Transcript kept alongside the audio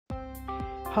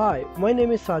Hi, my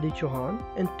name is Sadi Chauhan,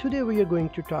 and today we are going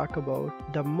to talk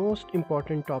about the most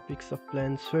important topics of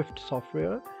PlanSwift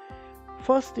software.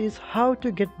 First is how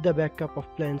to get the backup of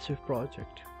PlanSwift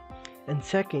project, and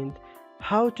second,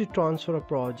 how to transfer a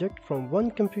project from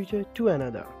one computer to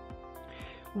another.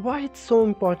 Why it's so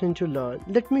important to learn?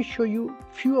 Let me show you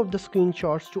few of the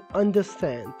screenshots to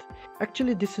understand.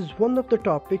 Actually, this is one of the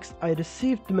topics I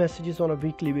received messages on a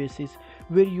weekly basis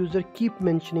where users keep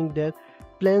mentioning that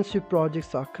PlanSwift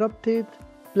projects are corrupted,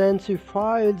 PlanSwift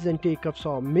files and takeups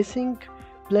are missing,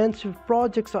 PlanSwift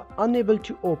projects are unable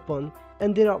to open,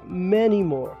 and there are many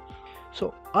more.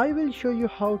 So I will show you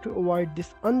how to avoid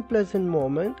this unpleasant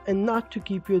moment and not to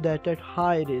keep your data at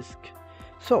high risk.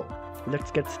 So let's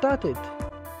get started.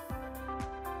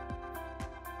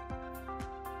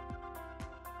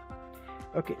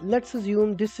 Okay, let's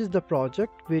assume this is the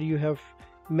project where you have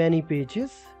many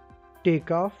pages,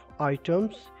 takeoff,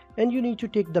 items, and you need to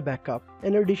take the backup,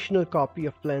 an additional copy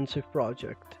of PlanSwift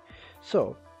project.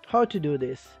 So how to do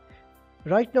this?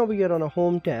 Right now we are on a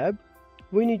home tab.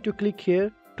 We need to click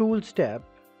here, tools tab.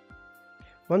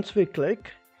 Once we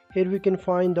click, here we can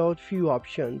find out few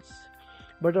options,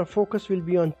 but our focus will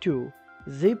be on two,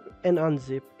 zip and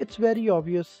unzip. It's very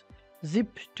obvious,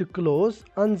 zip to close,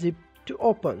 unzip to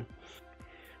open.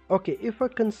 Okay, if our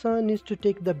concern is to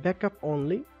take the backup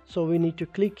only, so we need to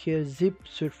click here, Zip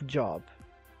PlanSwift Job.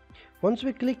 Once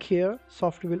we click here,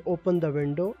 software will open the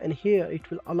window, and here it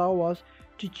will allow us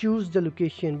to choose the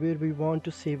location where we want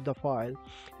to save the file.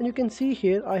 And you can see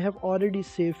here I have already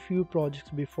saved few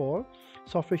projects before.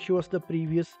 Software shows the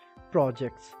previous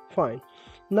projects. Fine.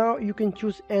 Now you can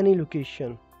choose any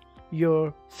location,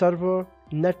 your server,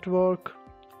 network,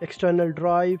 external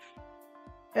drive,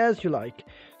 as you like.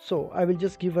 So I will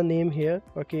just give a name here.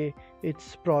 Okay,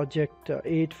 it's project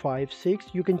 856.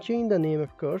 You can change the name,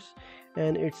 of course,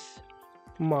 and it's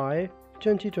my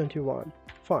 2021.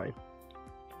 Fine.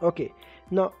 Okay,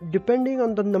 now depending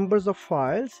on the numbers of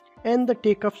files and the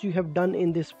takeoffs you have done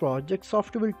in this project,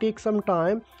 software will take some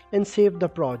time and save the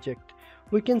project.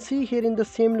 We can see here in the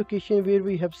same location where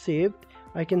we have saved,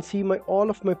 I can see all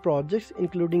of my projects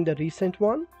including the recent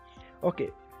one. Okay,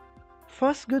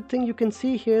 first good thing, you can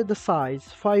see here the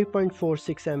size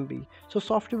 5.46 MB. So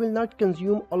software will not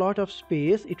consume a lot of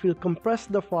space. It will compress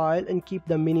the file and keep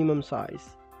the minimum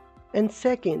size. And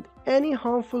second, any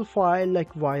harmful file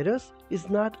like virus is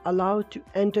not allowed to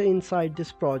enter inside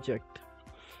this project.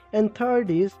 And third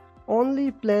is,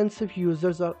 only PlanSwift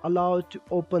users are allowed to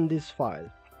open this file.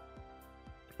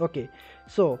 Okay,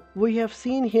 so we have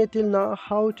seen here till now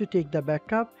how to take the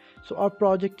backup. So our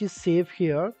project is safe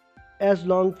here as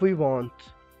long as we want.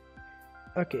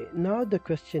 Okay, now the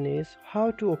question is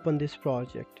how to open this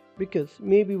project, because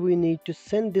maybe we need to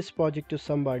send this project to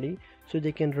somebody so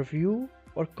they can review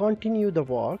or continue the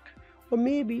work, or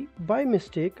maybe by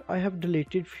mistake I have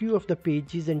deleted few of the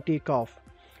pages and take off,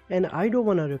 and I don't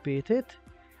want to repeat it.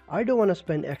 I don't want to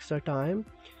spend extra time.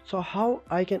 So how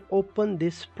I can open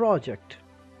this project?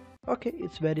 Okay,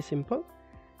 it's very simple.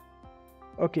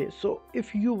 Okay, so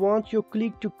if you want your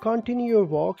colleague to continue your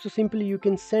work, so simply you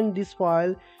can send this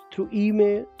file through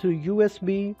email, through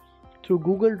USB, through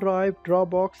Google Drive,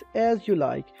 Dropbox, as you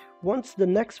like. Once the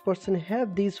next person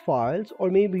have these files, or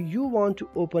maybe you want to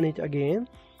open it again,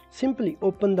 simply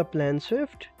open the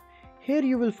PlanSwift. Here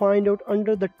you will find out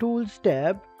under the Tools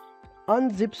tab,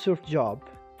 UnZip PlanSwift Job.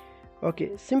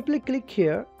 Okay, simply click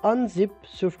here, UnZip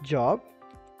PlanSwift Job.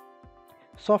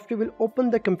 Software will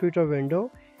open the computer window,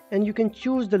 and you can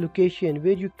choose the location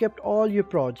where you kept all your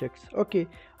projects. Okay,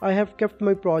 I have kept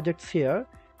my projects here.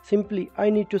 Simply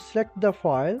I need to select the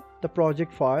file, the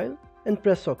project file, and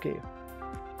press OK.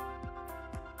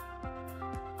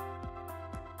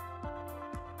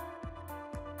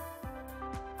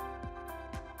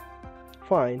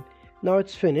 Fine, now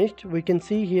it's finished. We can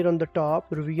see here on the top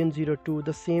revision 02,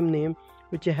 the same name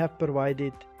which I have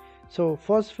provided. So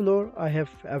first floor I have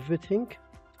everything,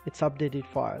 it's updated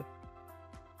file.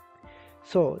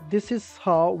 So this is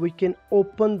how we can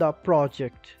open the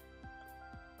project.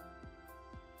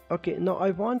 Okay, now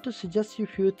I want to suggest you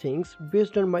a few things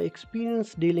based on my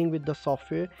experience dealing with the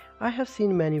software. I have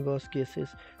seen many worst cases.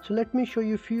 So let me show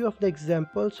you a few of the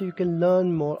examples so you can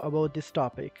learn more about this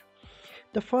topic.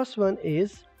 The first one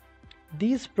is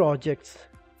these projects.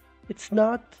 It's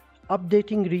not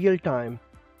updating real time.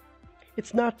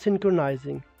 It's not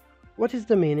synchronizing. What is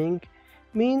the meaning?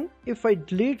 If I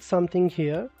delete something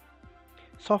here,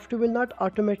 software will not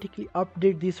automatically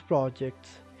update these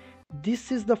projects.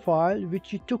 This is the file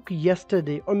which you took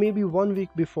yesterday or maybe 1 week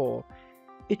before.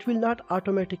 it will not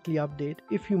automatically update.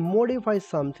 If you modify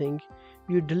something,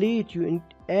 you delete, you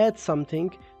add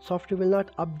something, software will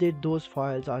not update those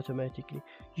files automatically.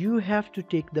 You have to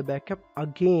take the backup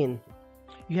again.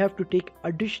 You have to take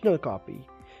additional copy.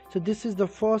 So this is the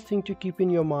first thing to keep in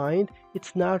your mind.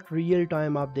 It's not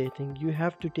real-time updating. You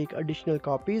have to take additional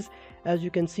copies. As you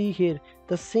can see here,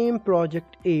 the same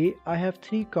project A, I have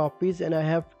 3 copies and I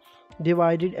have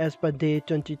divided as per day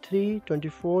 23,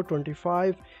 24,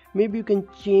 25. Maybe you can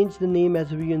change the name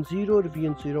as revision 0,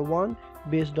 revision 01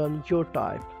 based on your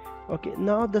type. Okay,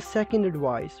 now the second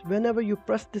advice, whenever you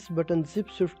press this button Zip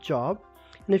PlanSwift Job,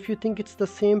 and if you think it's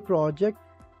the same project,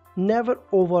 never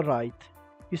overwrite.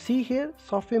 You see here,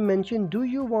 software mentioned, do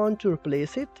you want to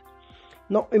replace it?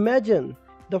 Now imagine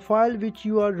the file which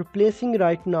you are replacing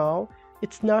right now,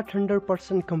 it's not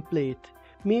 100% complete.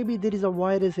 Maybe there is a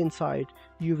virus inside.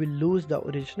 You will lose the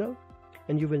original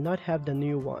and you will not have the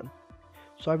new one.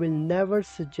 So I will never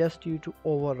suggest you to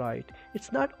overwrite.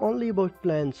 It's not only about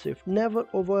PlanSwift. Never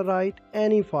overwrite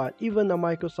any file, even a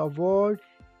Microsoft Word,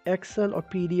 Excel or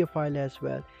PDF file as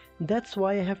well. That's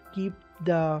why I have keep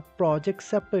the project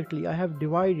separately. I have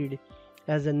divided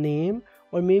as a name,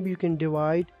 or maybe you can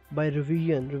divide by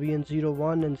revision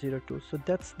 01 and 02. So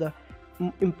that's the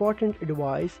important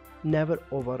advice, never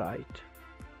overwrite.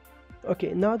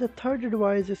 Okay, now the third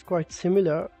advice is quite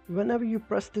similar. Whenever you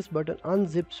press this button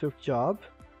UnZip PlanSwift Job,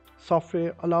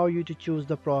 software allow you to choose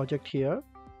the project here,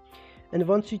 and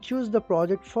once you choose the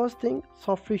project, first thing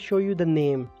software show you the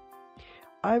name.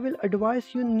 I will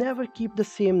advise you never keep the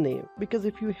same name, because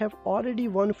if you have already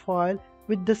one file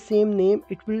with the same name,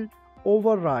 it will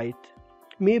overwrite.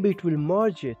 Maybe it will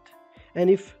merge it, and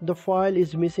if the file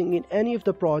is missing in any of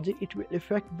the project, it will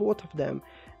affect both of them.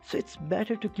 So it's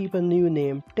better to keep a new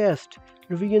name, test,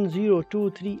 revision 0, 2,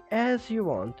 3 as you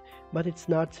want, but it's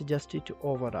not suggested to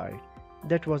override.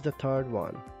 That was the third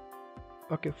one.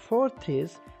 Okay, fourth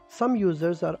is some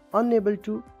users are unable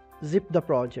to zip the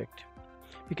project,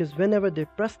 because whenever they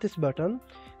press this button,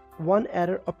 one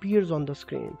error appears on the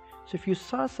screen. So if you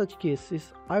saw such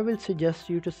cases, I will suggest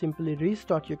you to simply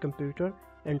restart your computer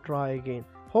and try again.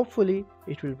 Hopefully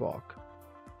it will work.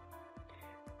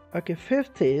 Okay,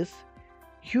 fifth is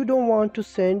you don't want to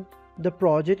send the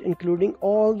project including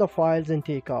all the files and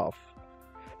take off.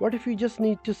 What if you just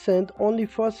need to send only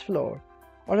first floor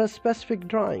or a specific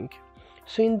drawing?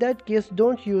 So in that case,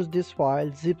 don't use this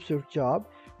file Zip PlanSwift Job,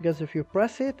 because if you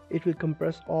press it, it will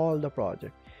compress all the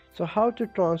project. So how to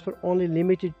transfer only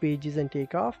limited pages and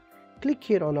take off? Click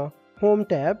here on a home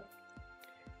tab.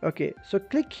 Okay, so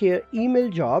click here email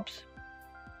jobs.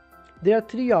 There are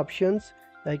 3 options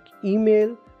like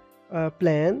email,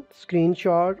 plan,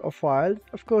 screenshot or file.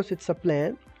 Of course it's a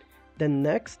plan. Then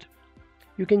next,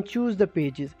 you can choose the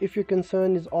pages. If your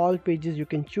concern is all pages, you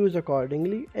can choose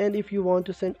accordingly, and if you want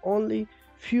to send only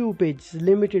few pages,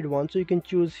 limited ones, so you can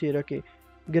choose here, okay,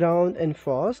 ground and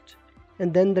first,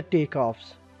 and then the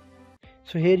takeoffs.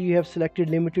 So here you have selected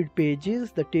limited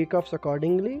pages, the takeoffs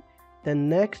accordingly. Then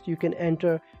next you can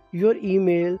enter your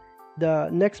email, the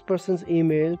next person's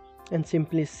email, and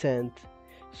simply send.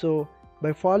 So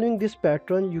by following this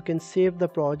pattern, you can save the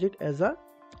project as a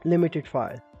limited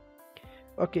file.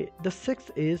 Okay, the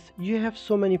sixth is you have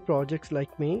so many projects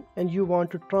like me and you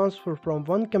want to transfer from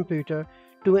one computer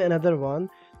to another one.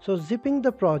 So zipping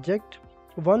the project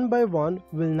one by one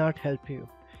will not help you.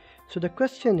 So the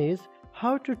question is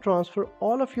how to transfer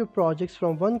all of your projects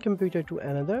from one computer to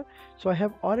another. So I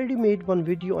have already made one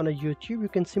video on a YouTube. You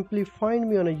can simply find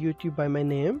me on a YouTube by my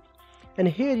name, and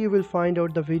here you will find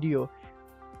out the video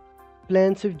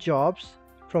PlanSwift jobs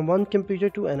from one computer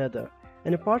to another.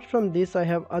 And apart from this, I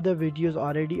have other videos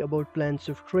already about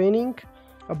PlanSwift training,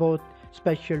 about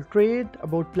special trade,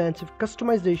 about PlanSwift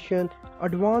customization,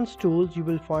 advanced tools. You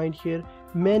will find here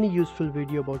many useful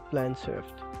videos about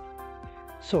PlanSwift.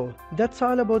 So that's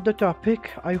all about the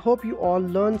topic. I hope you all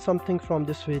learned something from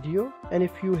this video, and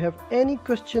if you have any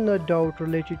question or doubt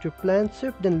related to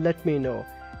PlanSwift, then let me know,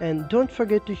 and don't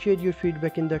forget to share your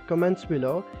feedback in the comments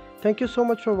below. Thank you so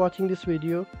much for watching this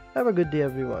video. Have a good day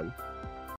everyone.